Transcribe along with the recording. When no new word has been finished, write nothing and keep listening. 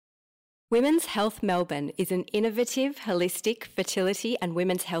Women's Health Melbourne is an innovative, holistic fertility and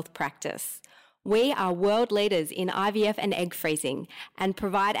women's health practice. We are world leaders in IVF and egg freezing and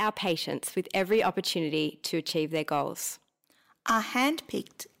provide our patients with every opportunity to achieve their goals. Our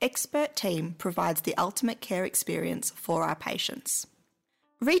hand-picked expert team provides the ultimate care experience for our patients.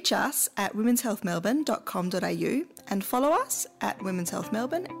 Reach us at womenshealthmelbourne.com.au and follow us at Women's Health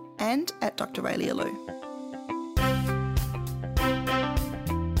Melbourne and at Dr. Raelia Lew.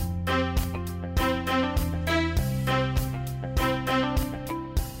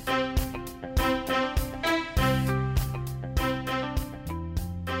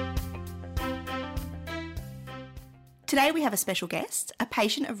 Today we have a special guest, a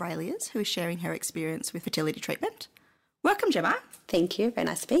patient of Raelia's who is sharing her experience with fertility treatment. Welcome, Gemma. Thank you. Very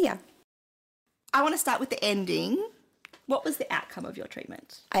nice to be here. I want to start with the ending. What was the outcome of your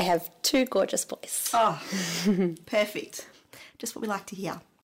treatment? I have 2 gorgeous boys. Oh, perfect. Just what we like to hear.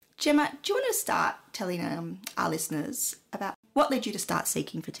 Gemma, do you want to start telling our listeners about what led you to start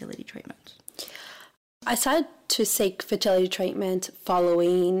seeking fertility treatment? I started to seek fertility treatment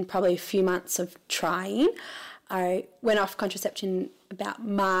following probably a few months of trying. I went off contraception about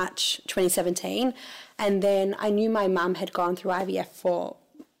March 2017, and then I knew my mum had gone through IVF for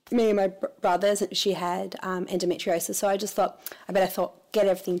me and my brothers, and she had endometriosis, so I just thought, get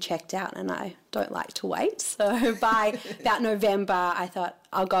everything checked out, and I don't like to wait. So by about November, I thought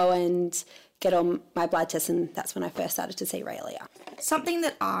I'll go and get on my blood tests, and that's when I first started to see Raelia. Something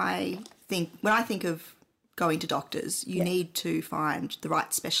that I think, when I think of going to doctors, you need to find the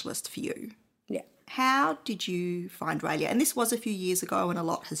right specialist for you. Yeah. How did you find Raelia? And this was a few years ago and a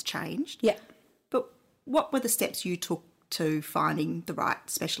lot has changed. Yeah. But what were the steps you took to finding the right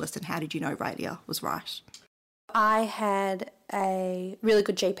specialist, and how did you know Raelia was right? I had a really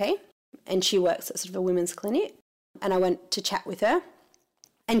good GP, and she works at sort of a women's clinic, and I went to chat with her,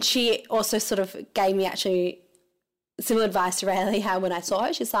 and she also sort of gave me actually similar advice to Raelia when I saw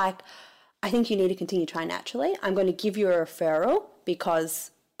her. She's like, I think you need to continue trying naturally. I'm going to give you a referral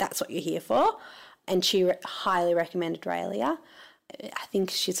because that's what you're here for. And she highly recommended Raelia. I think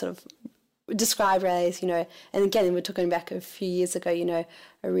she sort of described Raelia as, and again, we're talking back a few years ago, a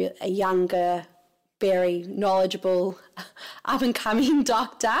younger, very knowledgeable, up-and-coming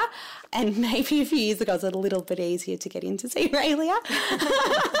doctor. And maybe a few years ago it was a little bit easier to get in to see Raelia.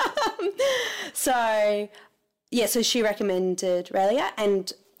 So she recommended Raelia.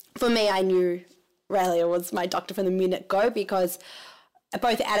 And for me, I knew Raelia was my doctor from the minute go, because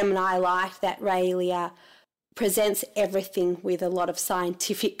both Adam and I liked that Raelia presents everything with a lot of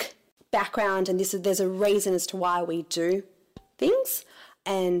scientific background, and there's a reason as to why we do things,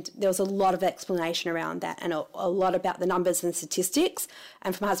 and there was a lot of explanation around that and a lot about the numbers and statistics,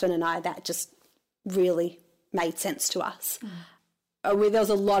 and for my husband and I that just really made sense to us. There was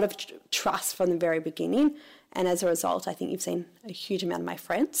a lot of trust from the very beginning, and as a result, I think you've seen a huge amount of my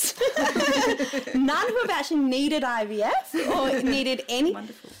friends. None who have actually needed IVF or needed any.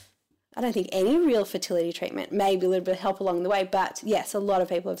 Wonderful. I don't think any real fertility treatment, maybe a little bit of help along the way, but yes, a lot of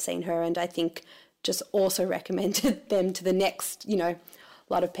people have seen her, and I think just also recommended them to the next,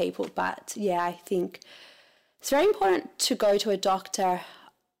 lot of people. But yeah, I think it's very important to go to a doctor,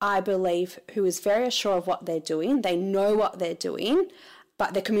 I believe, who is very assured of what they're doing. They know what they're doing,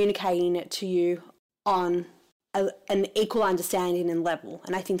 but they're communicating it to you on an equal understanding and level,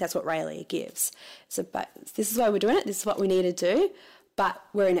 and I think that's what Raelia gives. So, but this is why we're doing it, this is what we need to do, but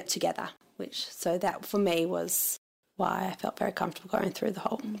we're in it together, so that for me was why I felt very comfortable going through the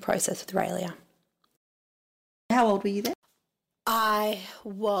whole process with Raelia. How old were you then? I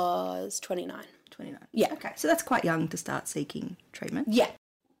was 29. 29. Yeah. Okay, so that's quite young to start seeking treatment. Yeah.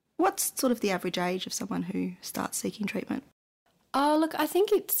 What's sort of the average age of someone who starts seeking treatment? Oh, look, I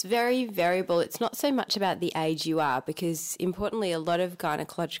think it's very variable. It's not so much about the age you are, because importantly, a lot of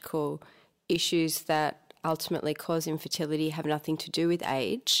gynecological issues that ultimately cause infertility have nothing to do with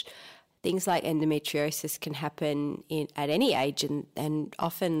age. Things like endometriosis can happen at any age, and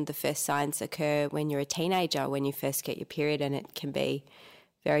often the first signs occur when you're a teenager, when you first get your period, and it can be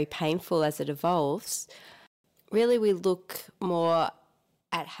very painful as it evolves. Really, we look more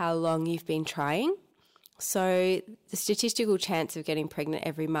at how long you've been trying. So the statistical chance of getting pregnant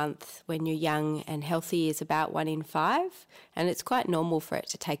every month when you're young and healthy is about 1 in 5, and it's quite normal for it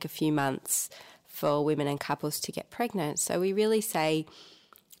to take a few months for women and couples to get pregnant. So we really say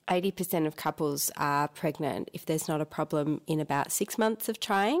 80% of couples are pregnant if there's not a problem in about 6 months of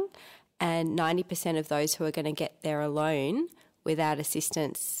trying, and 90% of those who are going to get there alone without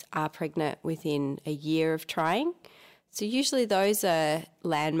assistance are pregnant within a year of trying. So usually those are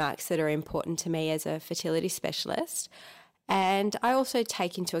landmarks that are important to me as a fertility specialist. And I also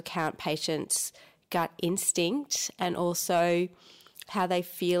take into account patients' gut instinct and also how they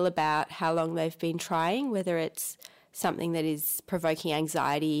feel about how long they've been trying, whether it's something that is provoking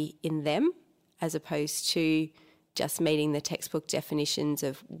anxiety in them as opposed to just meeting the textbook definitions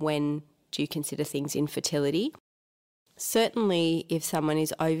of when do you consider things infertility. Certainly, if someone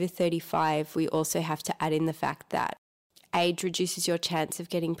is over 35, we also have to add in the fact that age reduces your chance of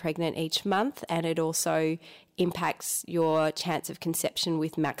getting pregnant each month, and it also impacts your chance of conception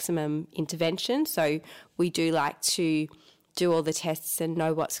with maximum intervention. So we do like to do all the tests and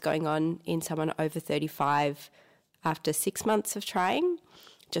know what's going on in someone over 35 after 6 months of trying,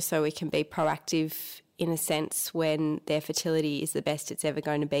 just so we can be proactive in a sense when their fertility is the best it's ever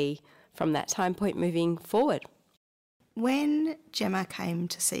going to be from that time point moving forward. When Gemma came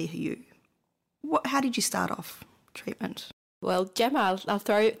to see you, how did you start off treatment? Well, Gemma, I'll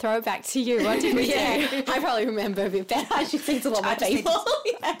throw it back to you. What did we do? I probably remember a bit better. She sees a lot more people.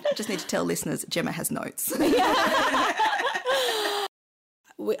 I just need to tell listeners, Gemma has notes.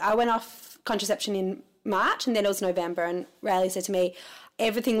 I went off contraception in March and then it was November, and Riley said to me,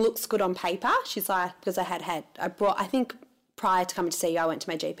 everything looks good on paper. She's like, because I think prior to coming to see you, I went to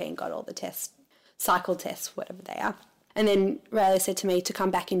my GP and got all the tests, cycle tests, whatever they are. And then Riley said to me to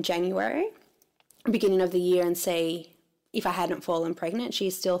come back in January, beginning of the year, and see if I hadn't fallen pregnant. She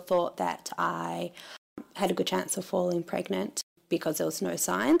still thought that I had a good chance of falling pregnant because there was no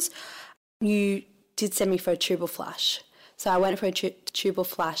signs. You did send me for a tubal flush. So I went for a tubal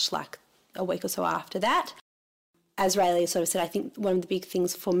flush like a week or so after that. As Rayleigh sort of said, I think one of the big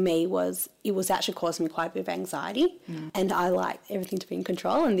things for me was it was actually causing me quite a bit of anxiety, and I like everything to be in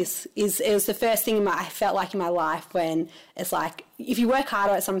control. And it was the first thing I felt like in my life when it's like, if you work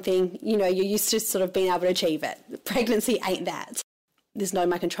harder at something, you're used to sort of being able to achieve it. Pregnancy ain't that. There's no in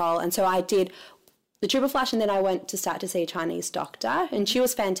my control. And so I did the tubal flush, and then I went to start to see a Chinese doctor, and she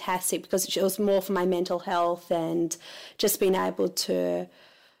was fantastic because it was more for my mental health and just being able to,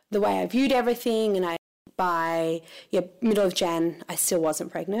 the way I viewed everything, and by middle of Jan, I still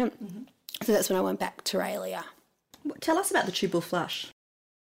wasn't pregnant. Mm-hmm. So that's when I went back to Aurelia. Tell us about the tubal flush.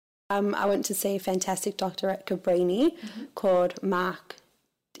 I went to see a fantastic doctor at Cabrini called Mark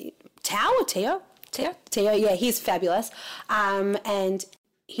Teo. Yeah, he's fabulous. And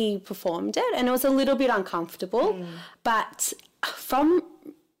he performed it, and it was a little bit uncomfortable. But from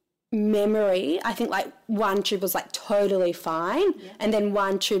memory, I think like one tube was like totally fine, and then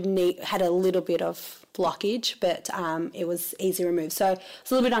one tube had a little bit of blockage, but it was easy removed. So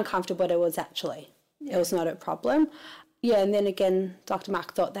it's a little bit uncomfortable, but it was not a problem. Yeah, and then again, Dr.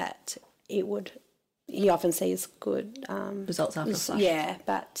 Mark thought that he often sees good results after the flush. Yeah,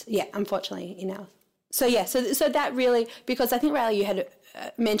 but unfortunately, So that really, because I think Riley, you had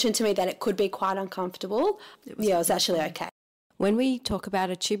mentioned to me that it could be quite uncomfortable. It was actually okay. When we talk about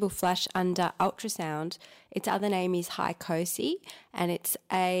a tubal flush under ultrasound, its other name is hycosi, and it's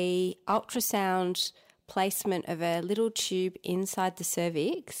a ultrasound placement of a little tube inside the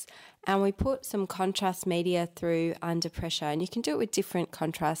cervix, and we put some contrast media through under pressure, and you can do it with different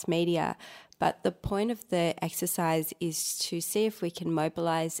contrast media, but the point of the exercise is to see if we can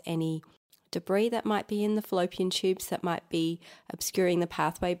mobilise any debris that might be in the fallopian tubes that might be obscuring the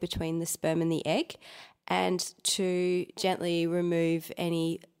pathway between the sperm and the egg, and to gently remove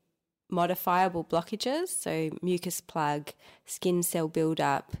any modifiable blockages, so mucus plug, skin cell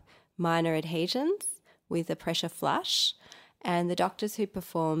buildup, minor adhesions with a pressure flush. And the doctors who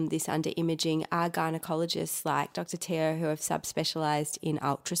perform this under imaging are gynecologists like Dr. Teo, who have subspecialised in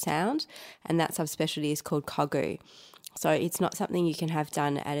ultrasound, and that subspecialty is called COGU. So it's not something you can have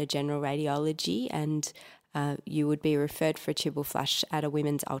done at a general radiology, and you would be referred for a tubal flush at a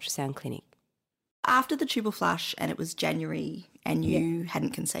women's ultrasound clinic. After the tubal flush, and it was January, and you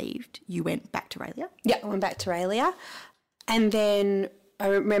hadn't conceived, you went back to Aurelia? Yeah, I went back to Aurelia. And then I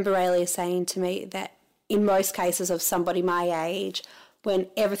remember Aurelia saying to me that in most cases of somebody my age, when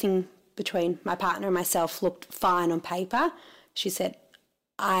everything between my partner and myself looked fine on paper, she said,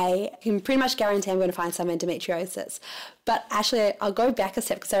 I can pretty much guarantee I'm going to find some endometriosis. But actually, I'll go back a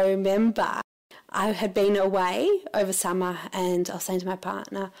step because I remember I had been away over summer and I was saying to my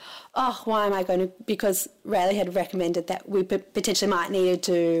partner, why am I going to, because Riley had recommended that we potentially might need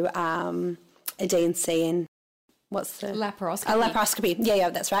to do a D&C and what's the... Laparoscopy. A laparoscopy. Yeah,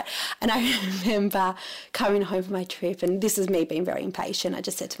 that's right. And I remember coming home from my trip, and this is me being very impatient. I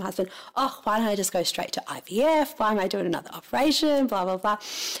just said to my husband, why don't I just go straight to IVF? Why am I doing another operation? Blah, blah, blah.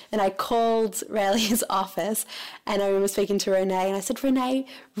 And I called Riley's office, and I remember speaking to Renee, and I said, Renee,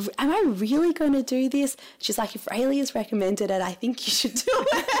 am I really going to do this? She's like, if Riley has recommended it, I think you should do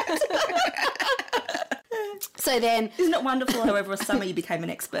it. So then... Isn't it wonderful how over a summer you became an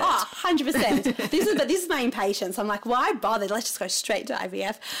expert? Oh, 100%. This is my impatience. I'm like, why bother? Let's just go straight to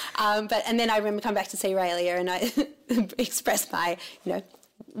IVF. And then I remember coming back to see Raelia and I expressed my,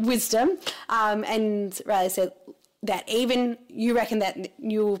 wisdom. And Raelia said that even you reckon that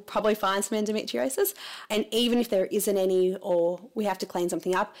you'll probably find some endometriosis, and even if there isn't any or we have to clean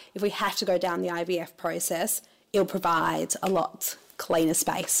something up, if we have to go down the IVF process, it'll provide a lot cleaner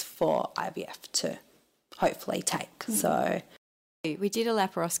space for IVF to hopefully take. So we did a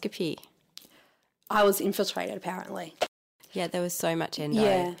laparoscopy. I was infiltrated apparently. Yeah, there was so much endo.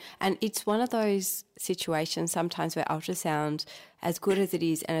 Yeah. And it's one of those situations sometimes where ultrasound, as good as it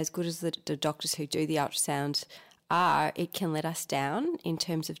is and as good as the doctors who do the ultrasound are, it can let us down in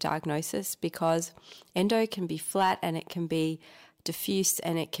terms of diagnosis, because endo can be flat and it can be diffuse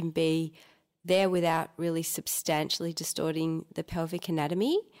and it can be there without really substantially distorting the pelvic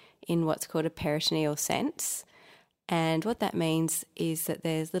anatomy in what's called a peritoneal sense. And what that means is that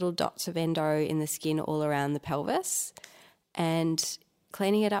there's little dots of endo in the skin all around the pelvis, and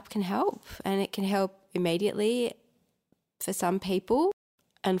cleaning it up can help, and it can help immediately for some people,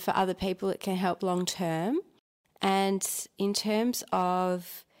 and for other people it can help long term. And in terms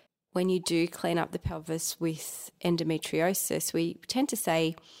of when you do clean up the pelvis with endometriosis, we tend to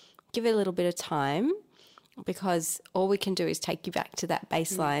say give it a little bit of time, because all we can do is take you back to that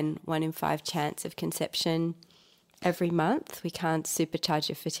baseline 1 in 5 chance of conception every month. We can't supercharge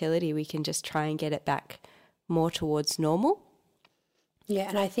your fertility. We can just try and get it back more towards normal. Yeah,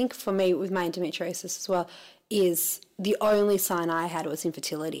 and I think for me with my endometriosis as well is the only sign I had was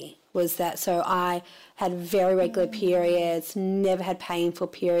infertility. Was that so I had very regular periods, never had painful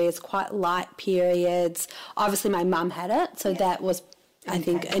periods, quite light periods. Obviously my mum had it, so that was, I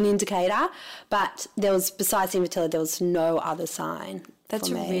think, an indicator. But there was, besides infertility, there was no other sign. That's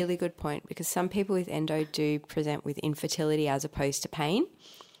a really good point, because some people with endo do present with infertility as opposed to pain.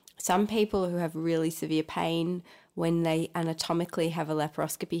 Some people who have really severe pain when they anatomically have a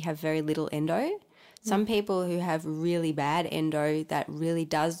laparoscopy have very little endo. Some people who have really bad endo that really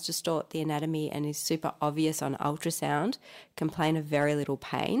does distort the anatomy and is super obvious on ultrasound complain of very little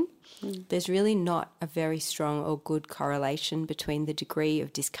pain. There's really not a very strong or good correlation between the degree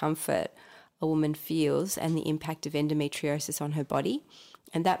of discomfort a woman feels and the impact of endometriosis on her body.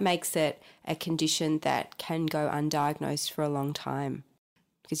 And that makes it a condition that can go undiagnosed for a long time,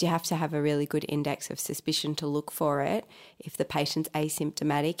 because you have to have a really good index of suspicion to look for it if the patient's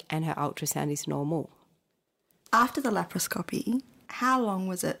asymptomatic and her ultrasound is normal. After the laparoscopy, how long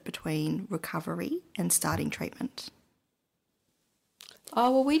was it between recovery and starting treatment?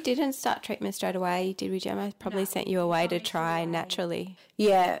 Oh, well, we didn't start treatment straight away, did we, Gemma? Probably sent you away to try naturally.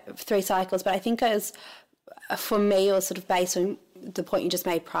 Yeah, 3 cycles. But I think it was, for me, it was sort of based on the point you just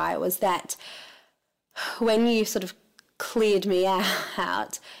made prior, was that when you sort of cleared me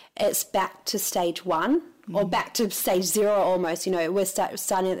out, it's back to stage 1 or back to stage 0 almost. We're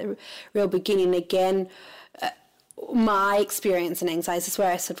starting at the real beginning again. My experience and anxiety, this is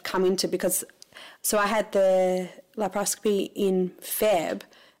where I sort of come into, because so I had the laparoscopy in Feb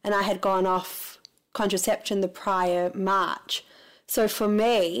and I had gone off contraception the prior March. So for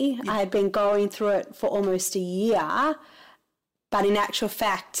me, I had been going through it for almost a year, but in actual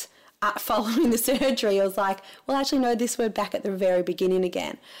fact, following the surgery, I was like, well, actually, no, we're back at the very beginning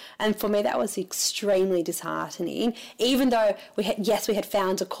again. And for me, that was extremely disheartening, even though we had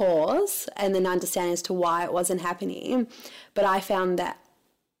found a cause and an understanding as to why it wasn't happening. But I found that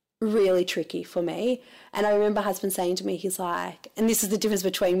really tricky for me. And I remember husband saying to me, he's like, and this is the difference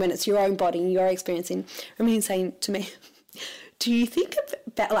between when it's your own body and you're experiencing, I remember him saying to me, do you think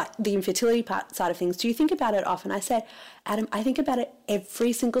about like the infertility side of things? Do you think about it often? I said, Adam, I think about it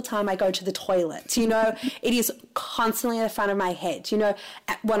every single time I go to the toilet. It is constantly at the front of my head.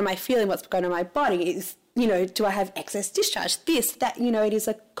 What am I feeling? What's going on in my body? Is, do I have excess discharge? This, that, it is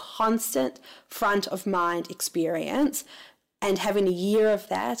a constant front of mind experience. And having a year of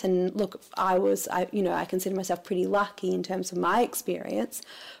that, and look, I consider myself pretty lucky in terms of my experience,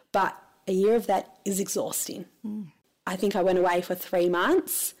 but a year of that is exhausting. I think I went away for 3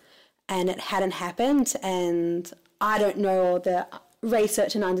 months and it hadn't happened, and I don't know all the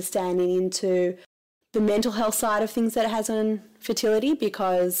research and understanding into the mental health side of things that it has on fertility,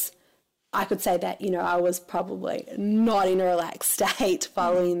 because I could say that, I was probably not in a relaxed state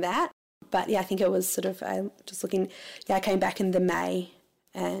following that. But yeah, I think it was sort of just looking, I came back in the May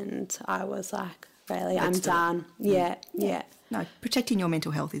and I was like, really, I'm done. Yeah. No, protecting your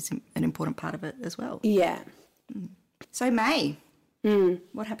mental health is an important part of it as well. Yeah. So May,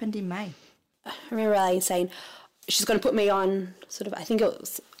 what happened in May? I remember Riley saying she's going to put me on sort of, I think it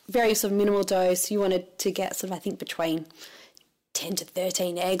was very sort of minimal dose. You wanted to get sort of, I think, between 10 to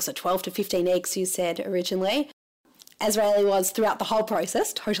 13 eggs or 12 to 15 eggs, you said originally. As Rayleigh was throughout the whole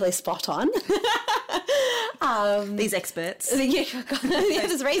process, totally spot on. These experts. Yeah,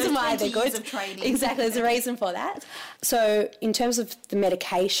 there's a reason why they're good. Of training. Exactly, there's a reason for that. So in terms of the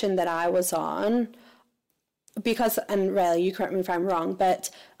medication that I was on, because, and Rayleigh, you correct me if I'm wrong, but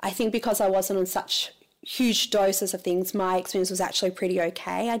I think because I wasn't on such huge doses of things, my experience was actually pretty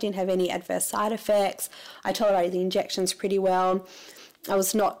okay. I didn't have any adverse side effects. I tolerated the injections pretty well. I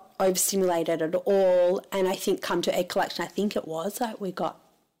was not overstimulated at all. And I think come to egg collection, I think it was like we got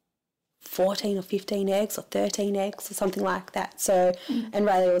 14 or 15 eggs or 13 eggs or something like that. So, and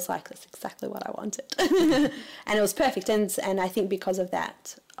Rayleigh was like, that's exactly what I wanted. And it was perfect. And I think because of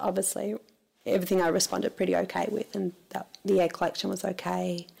that, obviously, everything I responded pretty okay with, and that the egg collection was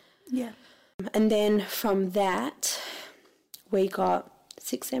okay. Yeah. And then from that, we got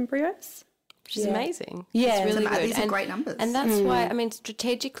 6 embryos. Which is amazing. Yeah. It's really good. These are great numbers. And that's why, I mean,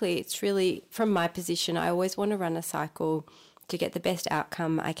 strategically, it's really, from my position, I always want to run a cycle to get the best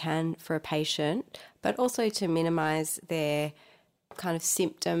outcome I can for a patient, but also to minimise their kind of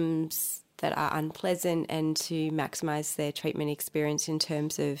symptoms that are unpleasant and to maximise their treatment experience in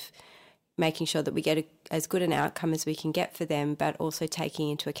terms of making sure that we get as good an outcome as we can get for them, but also taking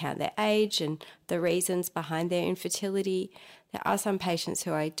into account their age and the reasons behind their infertility. There are some patients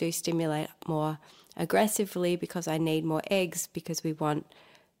who I do stimulate more aggressively because I need more eggs, because we want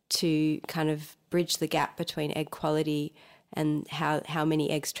to kind of bridge the gap between egg quality and how many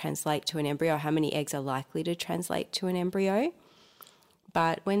eggs translate to an embryo, how many eggs are likely to translate to an embryo.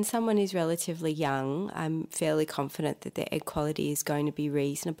 But when someone is relatively young, I'm fairly confident that their egg quality is going to be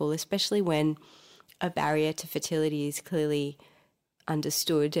reasonable, especially when a barrier to fertility is clearly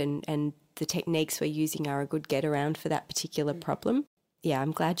understood and the techniques we're using are a good get around for that particular problem. Yeah,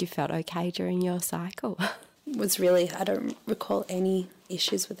 I'm glad you felt okay during your cycle. It was really, I don't recall any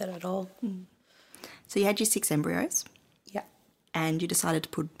issues with it at all. So you had your 6 embryos. Yeah. And you decided to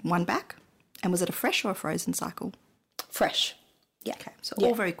put one back. And was it a fresh or a frozen cycle? Fresh. Yeah. Okay, so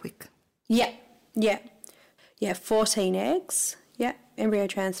all very quick. Yeah. 14 eggs. Yeah, embryo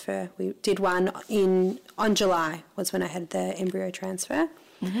transfer. We did one on July was when I had the embryo transfer.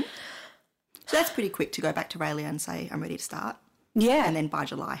 Mm-hmm. So that's pretty quick to go back to Rayleigh and say, I'm ready to start. Yeah. And then by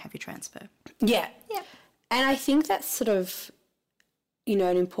July, have your transfer. Yeah. Yeah. And I think that's sort of, an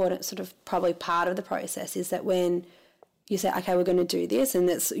important sort of probably part of the process is that when you say, okay, we're going to do this, and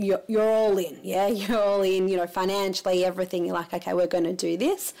it's you're all in, yeah? You're all in, financially, everything. You're like, okay, we're going to do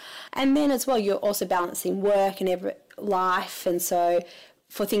this. And then as well, you're also balancing work and life. And so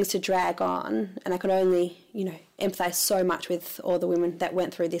for things to drag on, and I can only, empathise so much with all the women that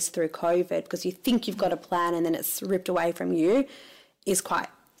went through this through COVID, because you think you've got a plan and then it's ripped away from you, is quite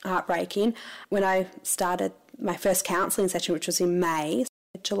heartbreaking. When I started my first counselling session, which was in May,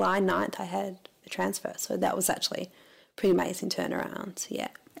 July 9th, I had a transfer. So that was actually pretty amazing turnaround, yeah.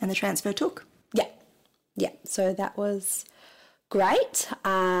 And the transfer took? Yeah. So that was great.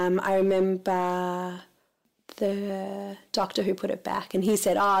 I remember the doctor who put it back, and he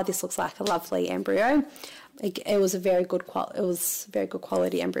said, this looks like a lovely embryo. It was a very good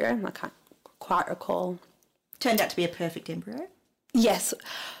quality embryo. I can't quite recall. Turned out to be a perfect embryo? Yes,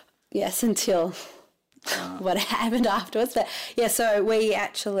 until what happened afterwards. But yeah, so we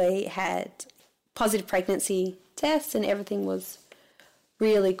actually had positive pregnancy tests and everything was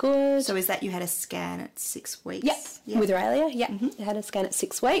really good. So is that you had a scan at 6 weeks? Yeah, with Aurelia, yeah. Mm-hmm. I had a scan at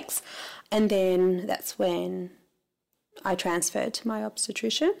 6 weeks, and then that's when I transferred to my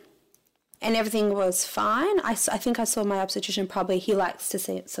obstetrician. And everything was fine. I think I saw my obstetrician probably, he likes to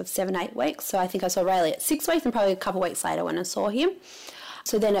see it sort of 7-8 weeks. So I think I saw Rayleigh at 6 weeks and probably a couple of weeks later when I saw him.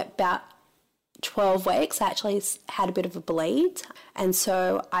 So then at about 12 weeks, I actually had a bit of a bleed. And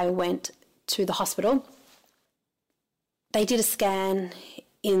so I went to the hospital. They did a scan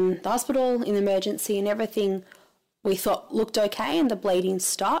in the hospital, in the emergency, and everything we thought looked okay and the bleeding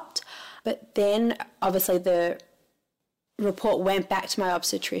stopped. But then obviously the report went back to my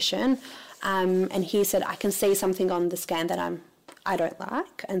obstetrician, and he said, I can see something on the scan that I don't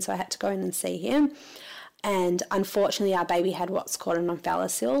like, and so I had to go in and see him. And unfortunately, our baby had what's called an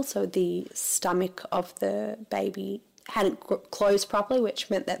omphalocele, so the stomach of the baby hadn't closed properly,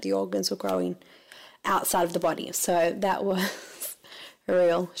 which meant that the organs were growing outside of the body. So that was a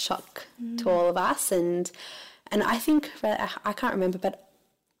real shock to all of us. And I think, I can't remember, but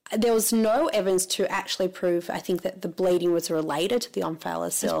there was no evidence to actually prove, I think, that the bleeding was related to the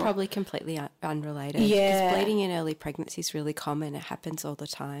omphalocele. It's probably completely unrelated. Yeah. Because bleeding in early pregnancy is really common. It happens all the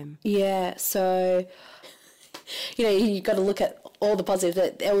time. Yeah, so you've got to look at all the positives.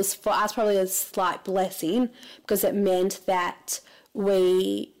 It was for us probably a slight blessing because it meant that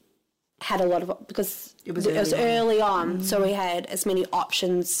we had a lot of, because it was early on, so we had as many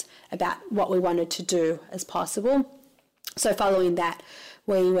options about what we wanted to do as possible. So following that,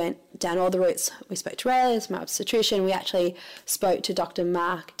 we went down all the routes. We spoke to Rayleigh, my obstetrician. We actually spoke to Dr.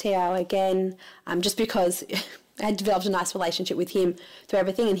 Mark Teo again, just because I had developed a nice relationship with him through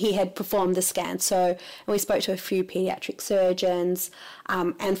everything, and he had performed the scan. So we spoke to a few paediatric surgeons,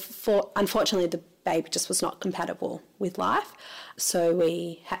 and unfortunately the baby just was not compatible with life. So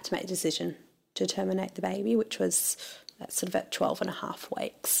we had to make the decision to terminate the baby, which was sort of at 12 and a half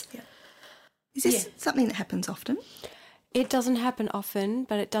weeks. Yeah. Is this something that happens often? It doesn't happen often,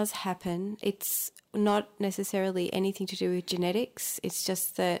 but it does happen. It's not necessarily anything to do with genetics. It's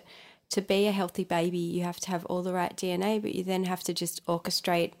just that to be a healthy baby, you have to have all the right DNA, but you then have to just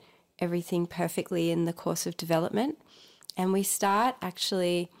orchestrate everything perfectly in the course of development. And we start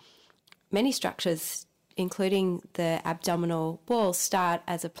actually, many structures, including the abdominal wall, start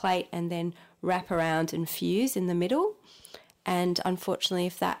as a plate and then wrap around and fuse in the middle. And unfortunately,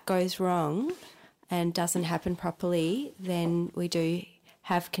 if that goes wrong and doesn't happen properly, then we do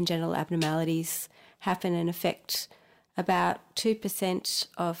have congenital abnormalities happen and affect about 2%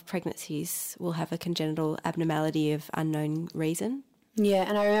 of pregnancies will have a congenital abnormality of unknown reason. Yeah,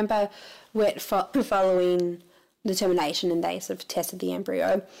 and I remember following the termination and they sort of tested the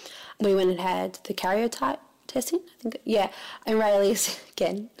embryo. We went and had the karyotype testing, I think. Yeah, and Rayleigh,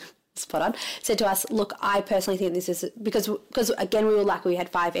 again, spot on, said to us, look, I personally think this is, because again, we were lucky we had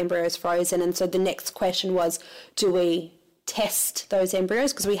 5 embryos frozen, and so the next question was, do we test those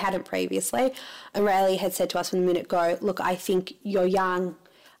embryos, because we hadn't previously. And Rayleigh had said to us from the minute go, look, I think you're young.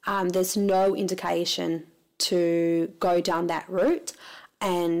 There's no indication to go down that route,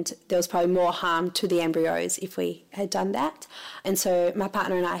 and there was probably more harm to the embryos if we had done that. And so my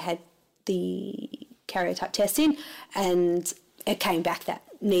partner and I had the karyotype testing, and it came back that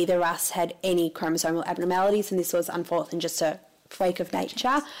neither of us had any chromosomal abnormalities, and this was unfortunately just a freak of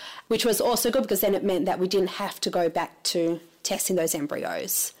nature, which was also good because then it meant that we didn't have to go back to testing those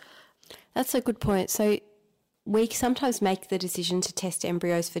embryos. That's a good point. So we sometimes make the decision to test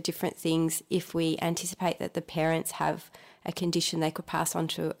embryos for different things if we anticipate that the parents have a condition they could pass on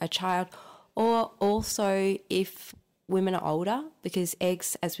to a child, or also if women are older, because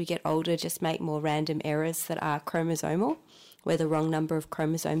eggs, as we get older, just make more random errors that are chromosomal, where the wrong number of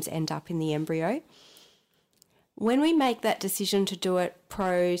chromosomes end up in the embryo. When we make that decision to do it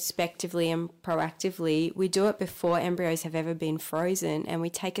prospectively and proactively, we do it before embryos have ever been frozen, and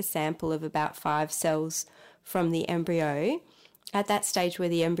we take a sample of about 5 cells from the embryo at that stage where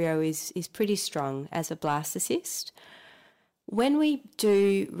the embryo is pretty strong as a blastocyst. When we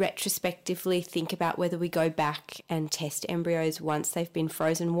do retrospectively think about whether we go back and test embryos once they've been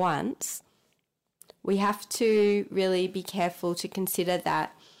frozen once, we have to really be careful to consider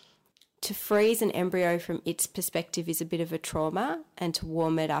that to freeze an embryo from its perspective is a bit of a trauma, and to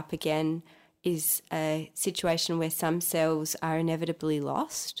warm it up again is a situation where some cells are inevitably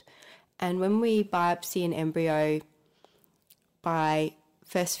lost. And when we biopsy an embryo by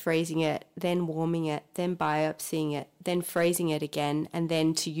first freezing it, then warming it, then biopsying it, then freezing it again, and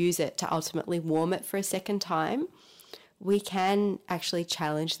then to use it to ultimately warm it for a second time, we can actually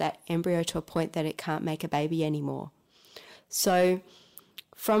challenge that embryo to a point that it can't make a baby anymore. So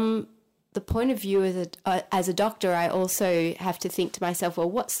from the point of view as a doctor, I also have to think to myself,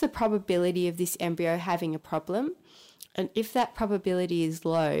 well, what's the probability of this embryo having a problem? And if that probability is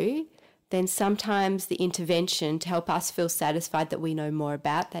low, then sometimes the intervention to help us feel satisfied that we know more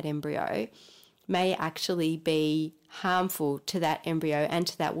about that embryo may actually be harmful to that embryo and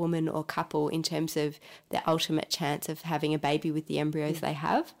to that woman or couple in terms of the ultimate chance of having a baby with the embryos they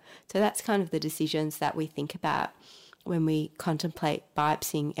have. So that's kind of the decisions that we think about when we contemplate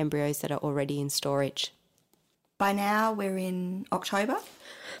biopsying embryos that are already in storage. By now we're in October?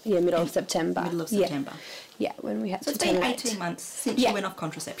 Yeah, middle of September. Middle of September. Yeah, when we had so to it's been terminate. 18 months since you went off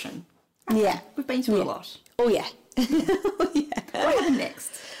contraception. Yeah. We've been through a lot. Oh, yeah. What happened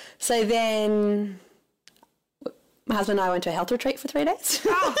next? So then my husband and I went to a health retreat for 3 days.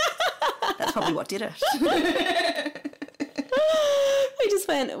 Oh, that's probably what did it. We just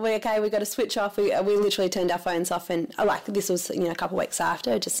went, we got to switch off. We literally turned our phones off, and this was a couple of weeks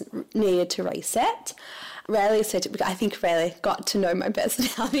after, just needed to reset. Rayleigh said, I think Rayleigh got to know my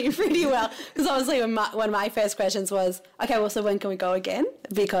personality pretty well, because obviously one of my first questions was, okay, well, so when can we go again?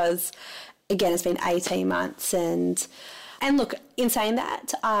 Because, again, it's been 18 months. And look, in saying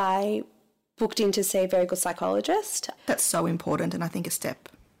that, I booked in to see a very good psychologist. That's so important, and I think a step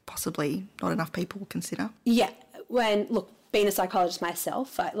possibly not enough people consider. Yeah. Being a psychologist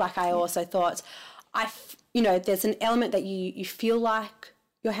myself, I also thought, there's an element that you feel like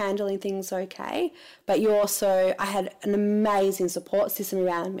you're handling things okay, but I had an amazing support system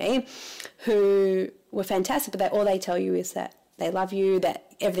around me who were fantastic, but all they tell you is that they love you, that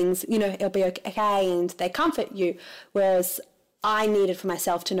everything's, it'll be okay, and they comfort you. Whereas I needed for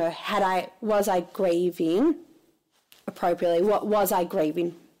myself to know, was I grieving appropriately? What was I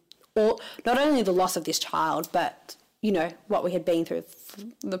grieving? Or not only the loss of this child, but what we had been through for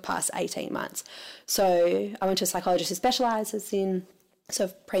the past 18 months. So I went to a psychologist who specialises in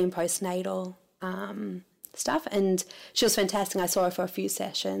sort of pre and postnatal stuff, and she was fantastic. I saw her for a few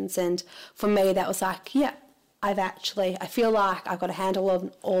sessions, and for me that was like, yeah, I feel like I've got a handle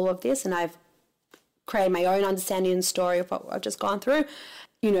on all of this, and I've created my own understanding and story of what I've just gone through.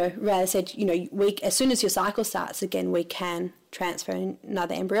 Riley said, as soon as your cycle starts again, we can transfer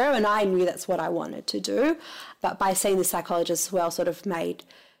another embryo, and I knew that's what I wanted to do. But by seeing the psychologist as well sort of made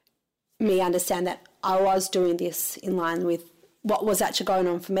me understand that I was doing this in line with what was actually going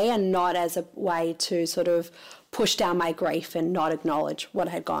on for me, and not as a way to sort of push down my grief and not acknowledge what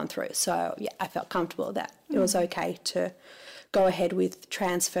I had gone through. So, yeah, I felt comfortable that it was okay to go ahead with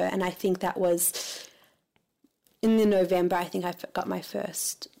transfer. And I think that was in November, I think I got my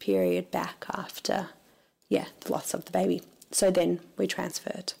first period back after, the loss of the baby. So then we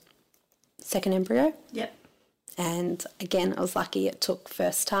transferred. Second embryo. Yep. And again, I was lucky it took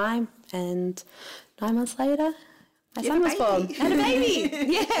first time, and 9 months later, my son was born. And a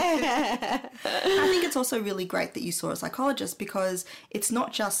baby. Yeah. I think it's also really great that you saw a psychologist, because it's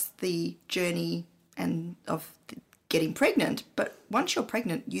not just the journey of getting pregnant, but once you're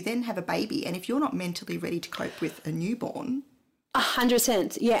pregnant, you then have a baby, and if you're not mentally ready to cope with a newborn...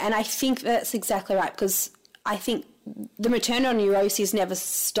 100%, yeah, and I think that's exactly right, because I think the maternal neuroses never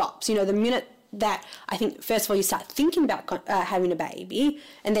stops. The minute that, I think, first of all, you start thinking about having a baby,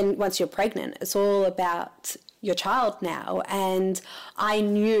 and then once you're pregnant, it's all about your child now. And I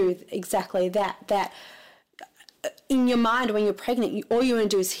knew exactly that in your mind when you're pregnant, all you want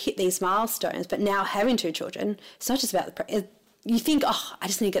to do is hit these milestones. But now having 2 children, it's not just about you think, I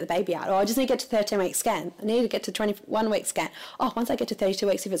just need to get the baby out, or I just need to get to 13-week scan. I need to get to 21-week scan. Once I get to 32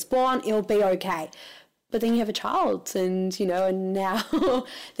 weeks, if it's born, it'll be okay. But then you have a child, and, and now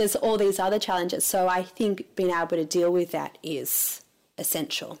there's all these other challenges. So I think being able to deal with that is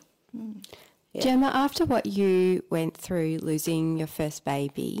essential. Yeah. Gemma, after what you went through, losing your first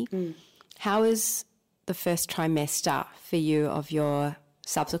baby, how was the first trimester for you of your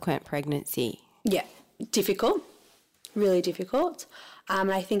subsequent pregnancy? Yeah, difficult, really difficult.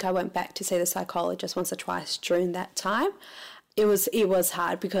 I think I went back to see the psychologist once or twice during that time. It was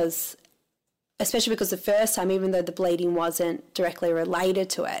hard because, especially because the first time, even though the bleeding wasn't directly related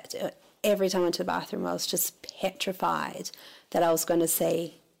to it, every time I went to the bathroom I was just petrified that I was going to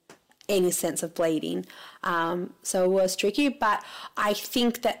see any sense of bleeding. So it was tricky, but I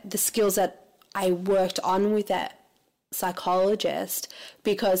think that the skills that I worked on with that psychologist,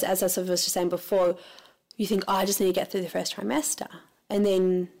 because as I sort of was just saying before, you think, I just need to get through the first trimester. And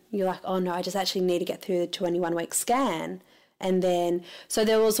then you're like, oh no, I just actually need to get through the 21-week scan. And then, so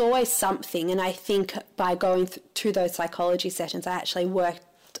there was always something. And I think by going through those psychology sessions, I actually worked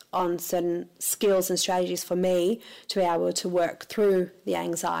on certain skills and strategies for me to be able to work through the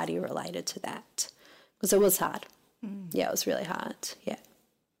anxiety related to that. Because it was hard. Yeah, it was really hard. Yeah.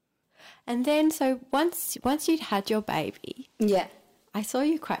 And then, so once you'd had your baby, yeah, I saw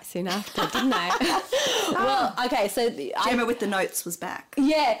you quite soon after, didn't I? Well, okay, so Gemma with the notes was back.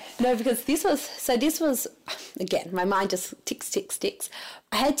 Yeah, no, because this was again, my mind just ticks.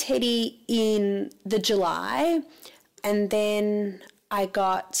 I had Teddy in the July, and then I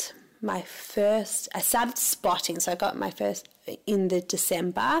started spotting, so I got my first in the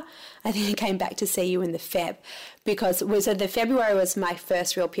December. I think I came back to see you in the Feb, because the February was my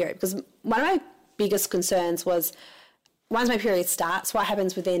first real period, because one of my biggest concerns was, once my period starts, what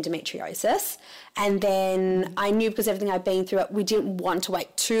happens with the endometriosis? And then I knew, because everything I'd been through, we didn't want to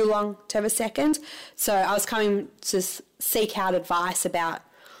wait too long to have a second. So I was coming to seek out advice about,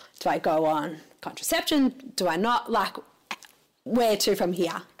 do I go on contraception? Do I not? Like, where to from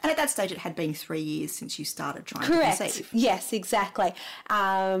here? And at that stage, it had been 3 years since you started trying to conceive. Yes, exactly.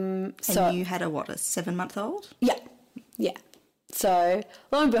 And you had a 7-month-old? Yeah. So,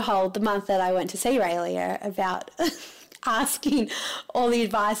 lo and behold, the month that I went to see Raylia about asking all the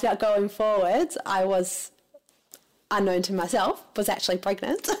advice about going forwards, I was, unknown to myself, was actually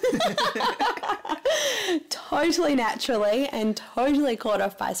pregnant. Totally naturally and totally caught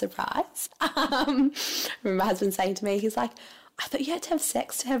off by surprise. I remember my husband saying to me, he's like, I thought you had to have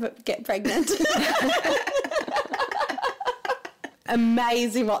sex to get pregnant.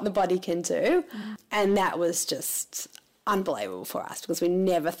 Amazing what the body can do. And that was just unbelievable for us because we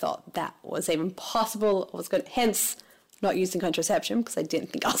never thought that was even possible. It was good. Hence, not using contraception because I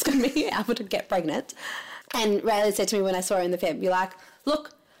didn't think I was going to be able to get pregnant. And Rayleigh said to me when I saw her in the Feb, you're like,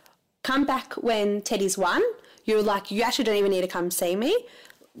 look, come back when Teddy's 1. You're like, you actually don't even need to come see me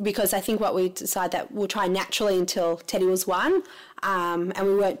because I think what we decided that we'll try naturally until Teddy was 1. And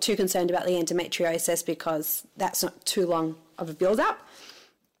we weren't too concerned about the endometriosis because that's not too long of a build-up.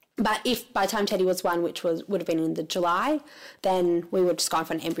 But if by the time Teddy was 1, which would have been in the July, then we would just gone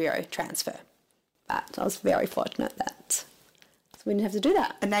for an embryo transfer. But I was very fortunate that we didn't have to do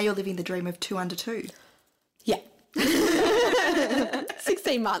that. And now you're living the dream of 2 under 2. Yeah.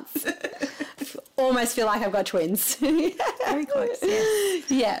 16 months. Almost feel like I've got twins. Very close,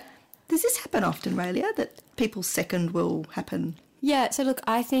 yes. Yeah. Does this happen often, Raylia, that people's second will happen? Yeah, so look,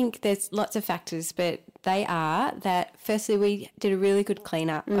 I think there's lots of factors, but they are that firstly we did a really good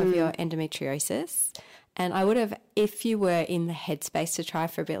cleanup of your endometriosis, and I would have, if you were in the headspace to try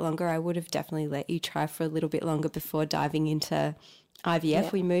for a bit longer, I would have definitely let you try for a little bit longer before diving into IVF. Yeah.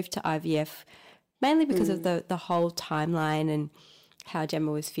 We moved to IVF mainly because of the whole timeline and how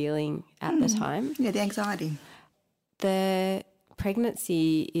Gemma was feeling at the time. Yeah, the anxiety. The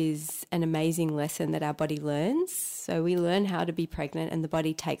pregnancy is an amazing lesson that our body learns. So we learn how to be pregnant and the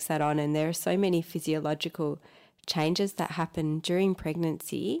body takes that on, and there are so many physiological changes that happen during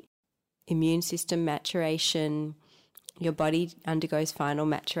pregnancy. Immune system maturation, your body undergoes final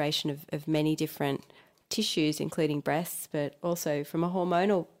maturation of many different tissues, including breasts, but also from a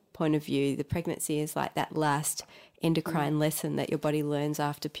hormonal point of view, the pregnancy is like that last endocrine lesson that your body learns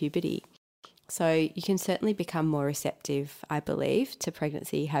after puberty. So you can certainly become more receptive, I believe, to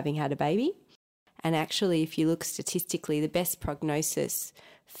pregnancy having had a baby. And actually, if you look statistically, the best prognosis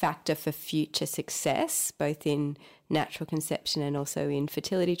factor for future success, both in natural conception and also in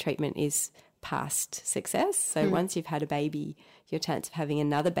fertility treatment, is past success. So once you've had a baby, your chance of having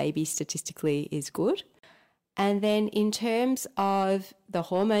another baby statistically is good. And then in terms of the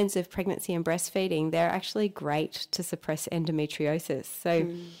hormones of pregnancy and breastfeeding, they're actually great to suppress endometriosis. So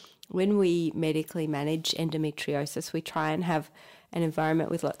when we medically manage endometriosis, we try and have an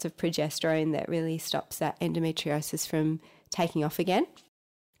environment with lots of progesterone that really stops that endometriosis from taking off again.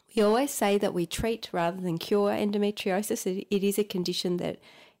 We always say that we treat rather than cure endometriosis. It is a condition that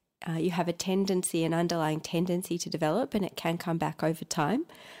you have a tendency, an underlying tendency to develop, and it can come back over time.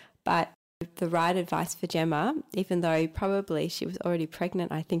 But the right advice for Gemma, even though probably she was already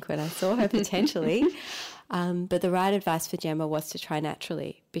pregnant, I think, when I saw her potentially, but the right advice for Gemma was to try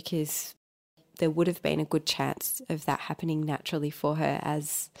naturally, because there would have been a good chance of that happening naturally for her,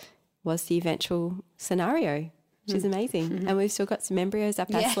 as was the eventual scenario, which is amazing. And we've still got some embryos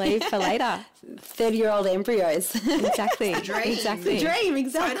up our sleeve for later. 30-year-old embryos. Exactly. Dream. Exactly. The dream,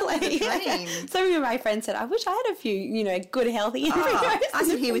 exactly. Totally the dream. So many of my friends said, I wish I had a few, good, healthy embryos. I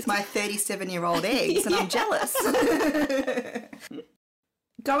sit here with my 37-year-old eggs and I'm jealous.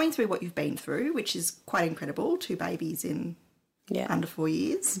 Going through what you've been through, which is quite incredible, 2 babies in under 4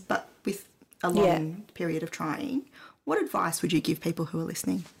 years, but with a long period of trying, what advice would you give people who are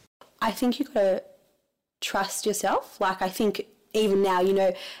listening? I think you've got to trust yourself. Like, I think even now,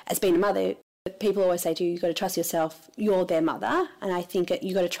 as being a mother, people always say to you, you've got to trust yourself, you're their mother. And I think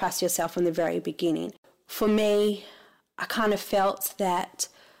you've got to trust yourself from the very beginning. For me, I kind of felt that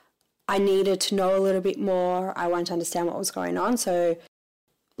I needed to know a little bit more. I wanted to understand what was going on. So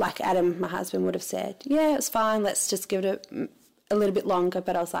like Adam, my husband, would have said, yeah, it's fine, let's just give it a little bit longer.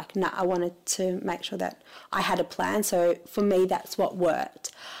 But I was like, no, I wanted to make sure that I had a plan. So for me, that's what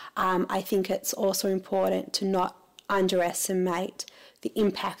worked. I think it's also important to not underestimate the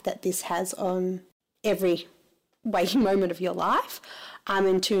impact that this has on every waking moment of your life,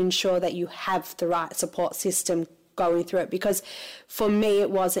 and to ensure that you have the right support system going through it. Because for me, it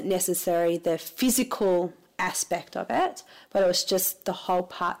wasn't necessarily the physical aspect of it, but it was just the whole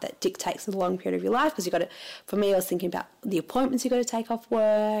part that dictates the long period of your life. Because you got to, for me, I was thinking about the appointments you got to take off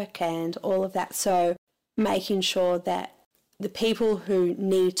work and all of that. So making sure that the people who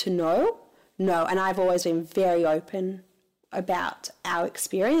need to know, and I've always been very open about our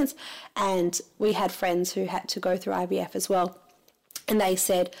experience, and we had friends who had to go through IVF as well, and they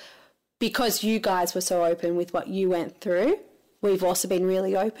said, because you guys were so open with what you went through, we've also been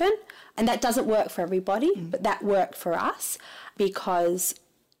really open. And that doesn't work for everybody, but that worked for us, because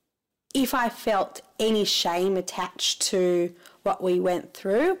if I felt any shame attached to what we went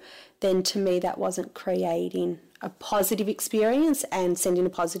through, then to me that wasn't creating a positive experience and sending a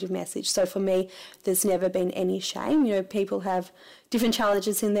positive message. So for me, there's never been any shame. You know, people have different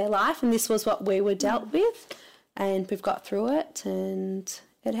challenges in their life, and this was what we were dealt with, and we've got through it, and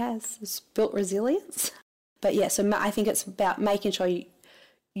it's built resilience. But yeah, so I think it's about making sure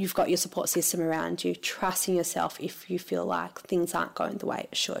you've got your support system around you, trusting yourself if you feel like things aren't going the way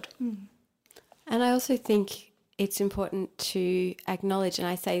it should. And I also think it's important to acknowledge, and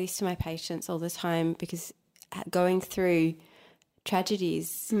I say this to my patients all the time, because going through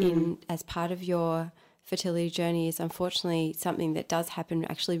tragedies as part of your fertility journey is unfortunately something that does happen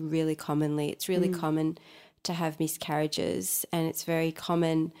actually really commonly. It's really common to have miscarriages, and it's very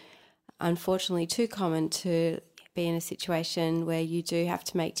common, unfortunately too common, to be in a situation where you do have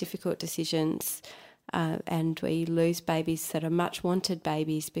to make difficult decisions and where you lose babies that are much wanted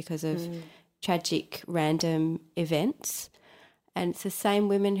babies because of tragic random events. And it's the same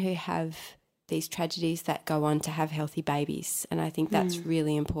women who have these tragedies that go on to have healthy babies. And I think that's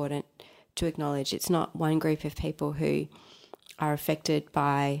really important to acknowledge. It's not one group of people who are affected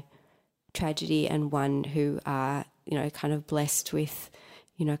by tragedy and one who are, you know, kind of blessed with,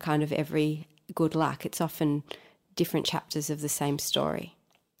 you know, kind of every good luck. It's often different chapters of the same story.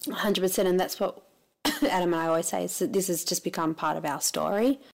 100%, and that's what Adam and I always say, is that this has just become part of our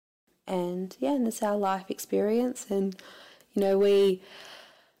story. And yeah, and it's our life experience. And, you know,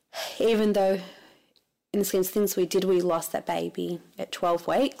 even though in the scheme of things we lost that baby at 12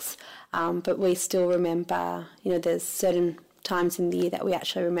 weeks, but we still remember, you know, there's certain times in the year that we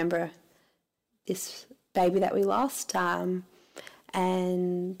actually remember this baby that we lost.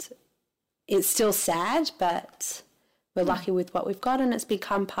 And it's still sad, but we're lucky with what we've got, and it's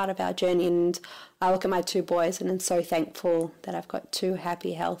become part of our journey. And I look at my two boys and I'm so thankful that I've got two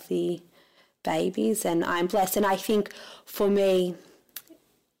happy, healthy babies, and I'm blessed. And I think for me,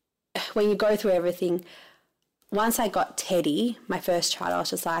 when you go through everything, once I got Teddy, my first child, I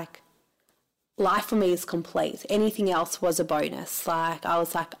was just like, life for me is complete. Anything else was a bonus. Like, I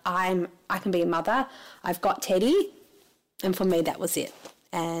was like, I can be a mother. I've got Teddy, and for me that was it.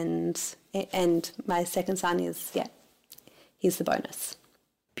 And my second son is, he's the bonus.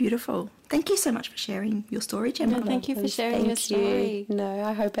 Beautiful. Thank you so much for sharing your story, Gemma. No, thank you for sharing your story. No,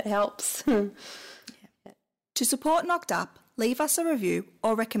 I hope it helps. To support Knocked Up, leave us a review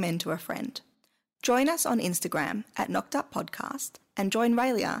or recommend to a friend. Join us on Instagram at Knocked Up Podcast and join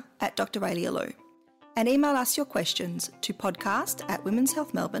Raelia at Dr. Raelia Lew. And email us your questions to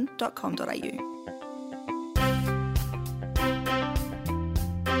podcast@womenshealthmelbourne.com.au.